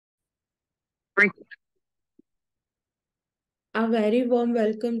A very warm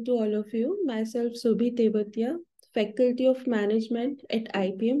welcome to all of you. Myself, Surabhi Teotia, Faculty of Management at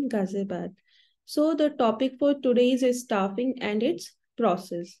IPM Ghaziabad. So the topic for today is staffing and its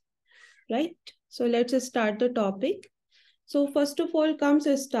process, right? So let's start the topic. So first of all comes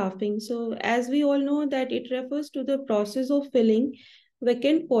staffing. So as we all know that it refers to the process of filling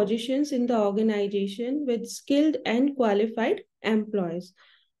vacant positions in the organization with skilled and qualified employees.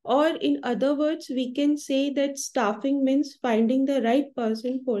 Or in other words, we can say that staffing means finding the right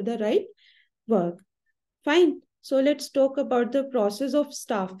person for the right work. Fine. So let's talk about the process of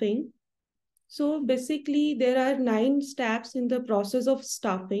staffing. So basically, there are 9 steps in the process of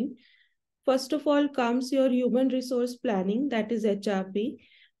staffing. First of all comes your human resource planning, that is HRP.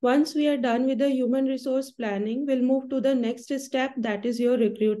 Once we are done with the human resource planning, we'll move to the next step, that is your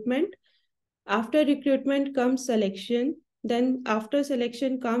recruitment. After recruitment comes selection. Then after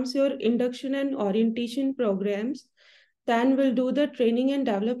selection comes your induction and orientation programs. Then we'll do the training and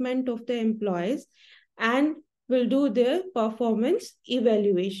development of the employees, and we'll do their performance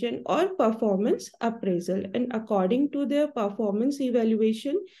evaluation or performance appraisal. And according to their performance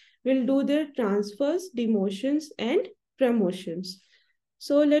evaluation, we'll do their transfers, demotions, and promotions.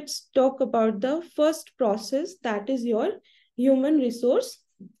 So let's talk about the first process, that is your human resource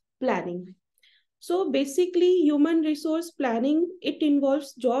planning. So basically, human resource planning, it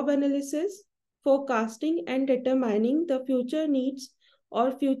involves job analysis, forecasting, and determining the future needs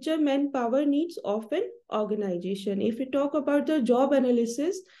or future manpower needs of an organization. If we talk about the job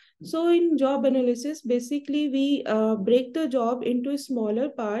analysis, so in job analysis, basically we break the job into smaller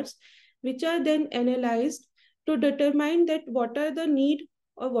parts, which are then analyzed to determine that what are the need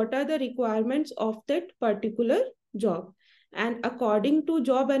or what are the requirements of that particular job. And according to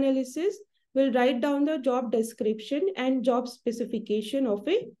job analysis, we'll write down the job description and job specification of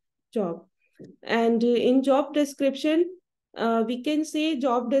a job. And in job description, we can say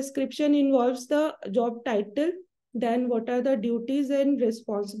job description involves the job title, then what are the duties and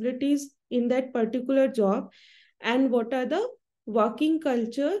responsibilities in that particular job, and what are the working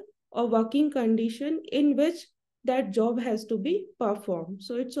culture or working condition in which that job has to be performed.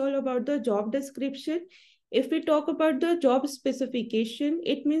 So it's all about the job description. If we talk about the job specification,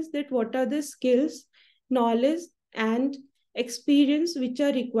 it means that what are the skills, knowledge, and experience which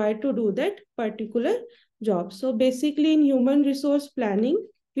are required to do that particular job. So basically in human resource planning,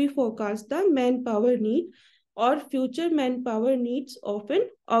 we forecast the manpower need or future manpower needs of an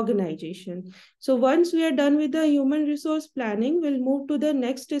organization. So once we are done with the human resource planning, we'll move to the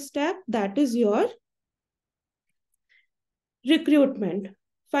next step, that is your recruitment.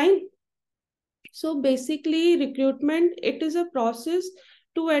 Fine. So basically recruitment, it is a process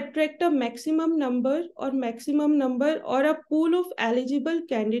to attract a maximum number or a pool of eligible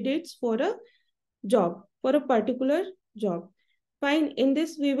candidates for a job, for a particular job. Fine. In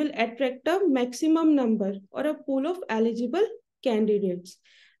this, we will attract a maximum number or a pool of eligible candidates.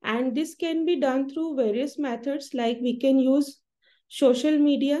 And this can be done through various methods, like we can use social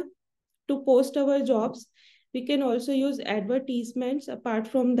media to post our jobs. We can also use advertisements. Apart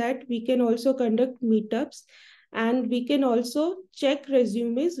from that, we can also conduct meetups, and we can also check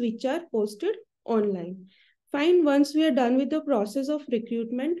resumes which are posted online. Fine, once we are done with the process of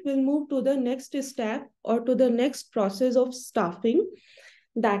recruitment, we'll move to the next step or to the next process of staffing,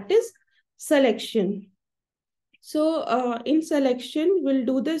 that is selection. So in selection, we'll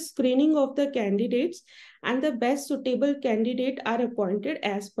do the screening of the candidates, and the best suitable candidate are appointed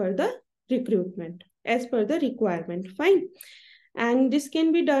as per the recruitment, as per the requirement. Fine. And this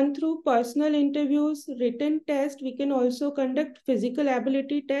can be done through personal interviews, written test. We can also conduct physical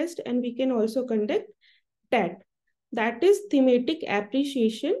ability test, and we can also conduct TAT. That is thematic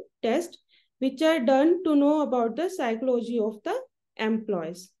appreciation test, which are done to know about the psychology of the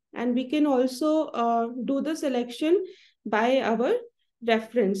employees. And we can also do the selection by our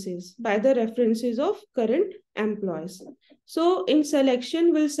references, by the references of current employees. So in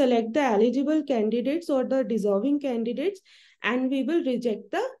selection, we'll select the eligible candidates or the deserving candidates, and we will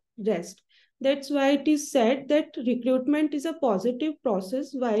reject the rest. That's why it is said that recruitment is a positive process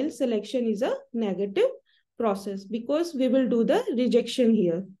while selection is a negative process, because we will do the rejection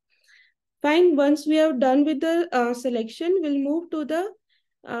here. Fine, once we have done with the selection, we'll move to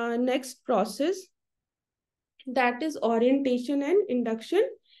the next process, that is orientation and induction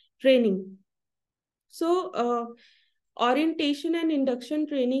training. So orientation and induction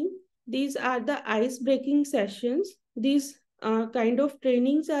training, these are the ice-breaking sessions. These kind of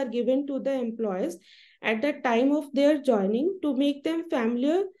trainings are given to the employees at the time of their joining to make them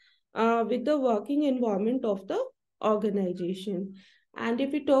familiar with the working environment of the organization. And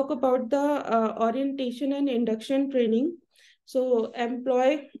if we talk about the orientation and induction training, so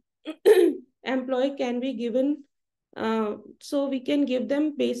employee can be given, so we can give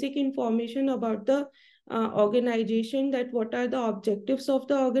them basic information about the organization, that what are the objectives of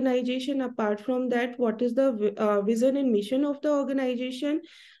the organization. Apart from that, what is the vision and mission of the organization,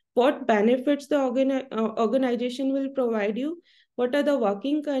 what benefits the organization will provide you, what are the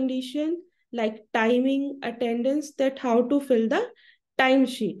working conditions like timing, attendance, that how to fill the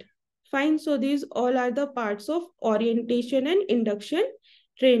timesheet. Fine. So these all are the parts of orientation and induction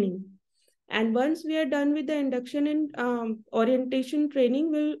training. And once we are done with the induction and orientation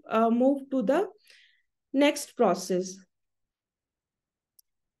training, we'll move to the next process.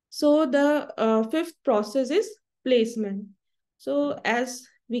 So the fifth process is placement. So as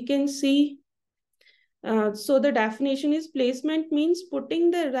we can see, so the definition is, placement means putting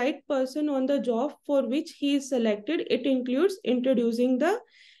the right person on the job for which he is selected. It includes introducing the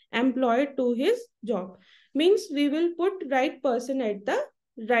employee to his job. Means we will put right person at the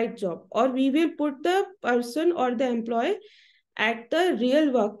right job, or we will put the person or the employee at the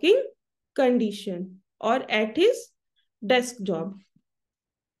real working condition or at his desk job.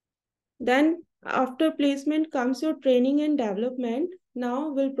 Then after placement comes your training and development. Now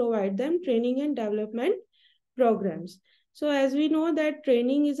we'll provide them training and development programs. So as we know that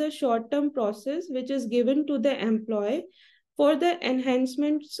training is a short-term process which is given to the employee for the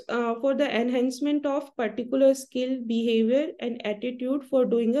enhancement of particular skill, behavior, and attitude for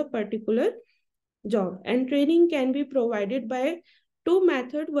doing a particular job. And training can be provided by two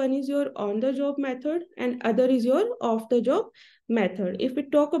methods. One is your on-the-job method and other is your off-the-job method. If we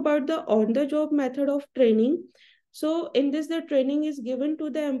talk about the on-the-job method of training, so in this, the training is given to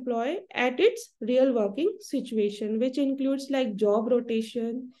the employee at its real working situation, which includes like job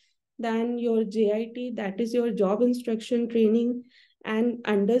rotation, then your JIT, that is your job instruction training, and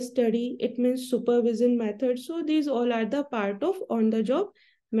understudy, it means supervision method. So these all are the part of on-the-job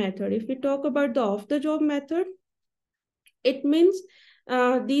method. If we talk about the off-the-job method, it means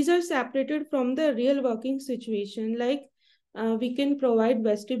these are separated from the real working situation. Like we can provide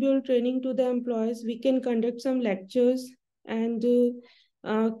vestibule training to the employees, we can conduct some lectures, and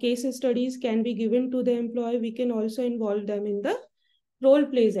case studies can be given to the employee. We can also involve them in the role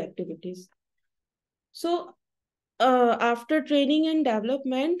plays activities. So after training and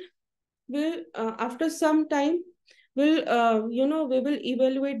development, we'll after some time we'll we will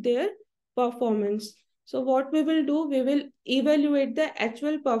evaluate their performance. So what we will do, we will evaluate the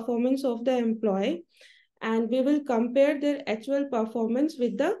actual performance of the employee, and we will compare their actual performance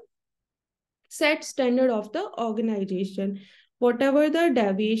with the set standard of the organization. Whatever the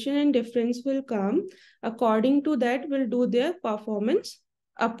deviation and difference will come, according to that, we'll do their performance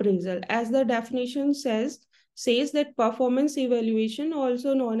appraisal. As the definition says that performance evaluation,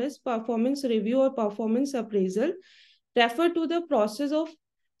 also known as performance review or performance appraisal, refer to the process of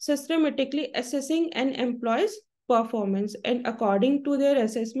systematically assessing an employee's performance, and according to their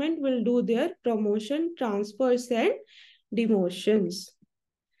assessment will do their promotion, transfers, and demotions.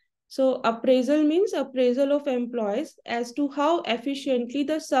 So appraisal means appraisal of employees as to how efficiently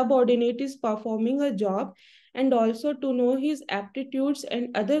the subordinate is performing a job, and also to know his aptitudes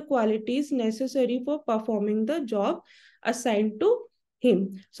and other qualities necessary for performing the job assigned to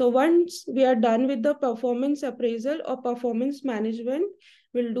him. So once we are done with the performance appraisal or performance management,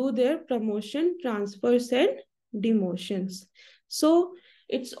 we'll do their promotion, transfers, and demotions. So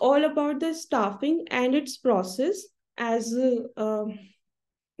it's all about the staffing and its process. As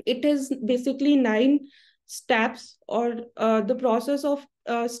it is basically 9 steps, or the process of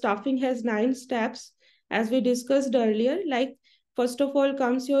staffing has 9 steps, as we discussed earlier. Like first of all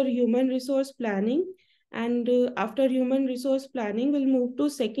comes your human resource planning, and after human resource planning we'll move to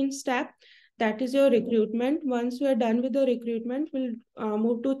second step, that is your recruitment. Once we are done with the recruitment, we'll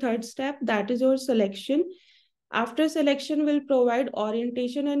move to third step, that is your selection. After selection, we'll provide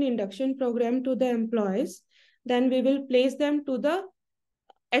orientation and induction program to the employees. Then we will place them to the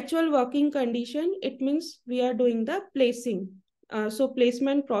actual working condition. It means we are doing the placing. So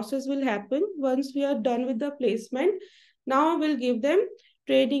placement process will happen. Once we are done with the placement, now we'll give them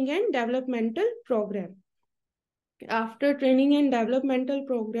training and developmental program. After training and developmental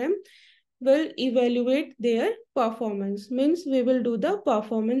program, we'll evaluate their performance. Means we will do the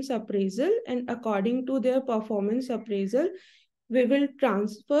performance appraisal, and according to their performance appraisal, we will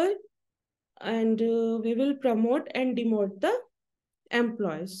transfer, and we will promote and demote the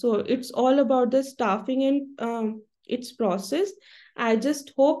employees. So it's all about the staffing and its process. I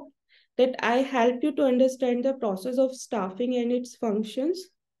just hope that I help you to understand the process of staffing and its functions.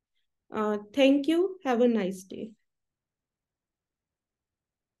 Thank you. Have a nice day.